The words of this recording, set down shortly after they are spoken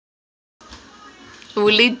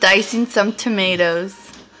Uli dicing some tomatoes.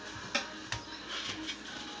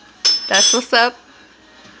 That's what's up.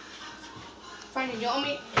 Fine, you owe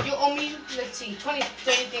me, let's see, 20,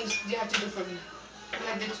 30 things you have to do for me.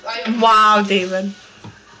 Wow, David.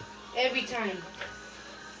 Every time.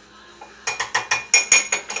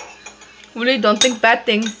 Uli, don't think bad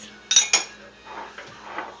things.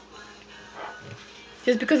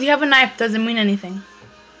 Just because you have a knife doesn't mean anything.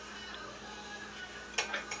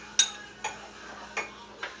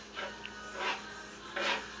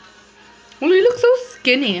 Uli, you look so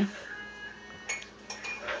skinny.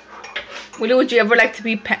 Uli, would you ever like to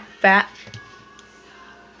be fat?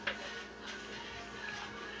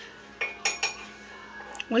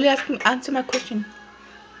 Uli, answer my question.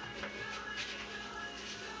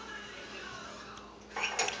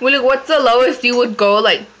 Uli, what's the lowest you would go,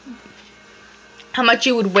 like, how much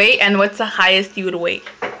you would weigh, and what's the highest you would weigh?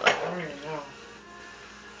 I don't even know.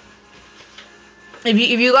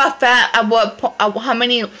 If you got fat, at what how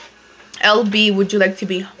many lb would you like to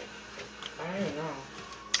be? I don't even know.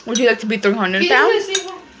 Would you like to be 300 pounds?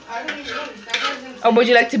 I don't even know. Or would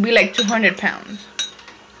you like to be like 200 pounds?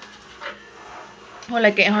 Or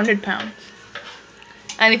like 800 pounds?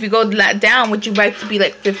 And if you go down, would you like to be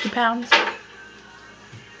like 50 pounds?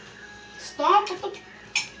 Stop! What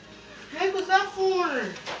the heck was that for?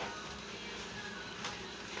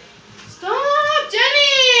 Stop,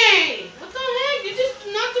 Jenny! What the heck? You're just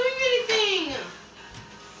not doing anything.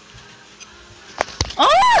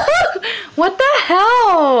 Oh! What the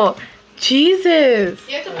hell? Jesus!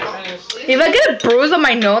 You have to If I get a bruise on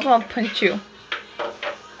my nose, I'll punch you.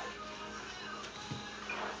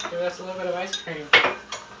 Give us a little bit of ice cream.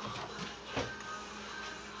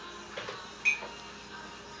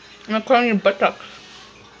 I'm gonna call your buttocks.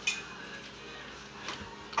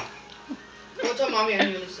 Don't tell mommy I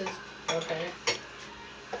knew this is. Okay.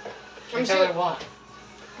 I'm Tell her what?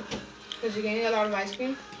 Because you're getting a lot of ice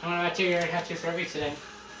cream. I'm gonna bet you already had two Furbies today.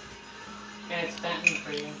 And it's fattening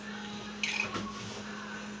for you.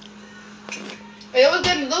 It was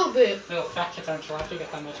getting a little bit. Little fat kids aren't allowed to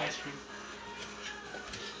get that much ice cream.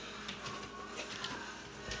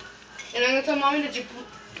 And I'm gonna tell mommy that you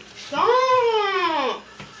stop.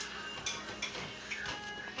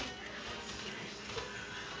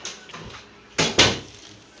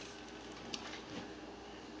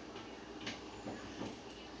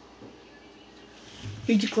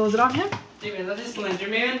 Did you close it on him? David, is that the Slender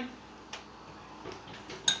Man?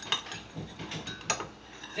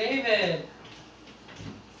 David!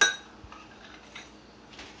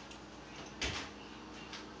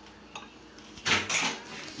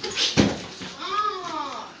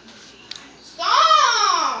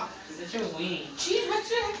 Stop! Is it your wing? Jeez,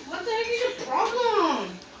 what the heck is your problem?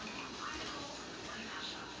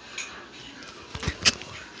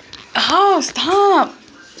 Oh, stop!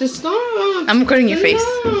 Just stop. I'm recording your face.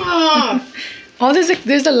 Stop. Oh,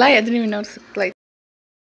 there's a light. I didn't even notice the light.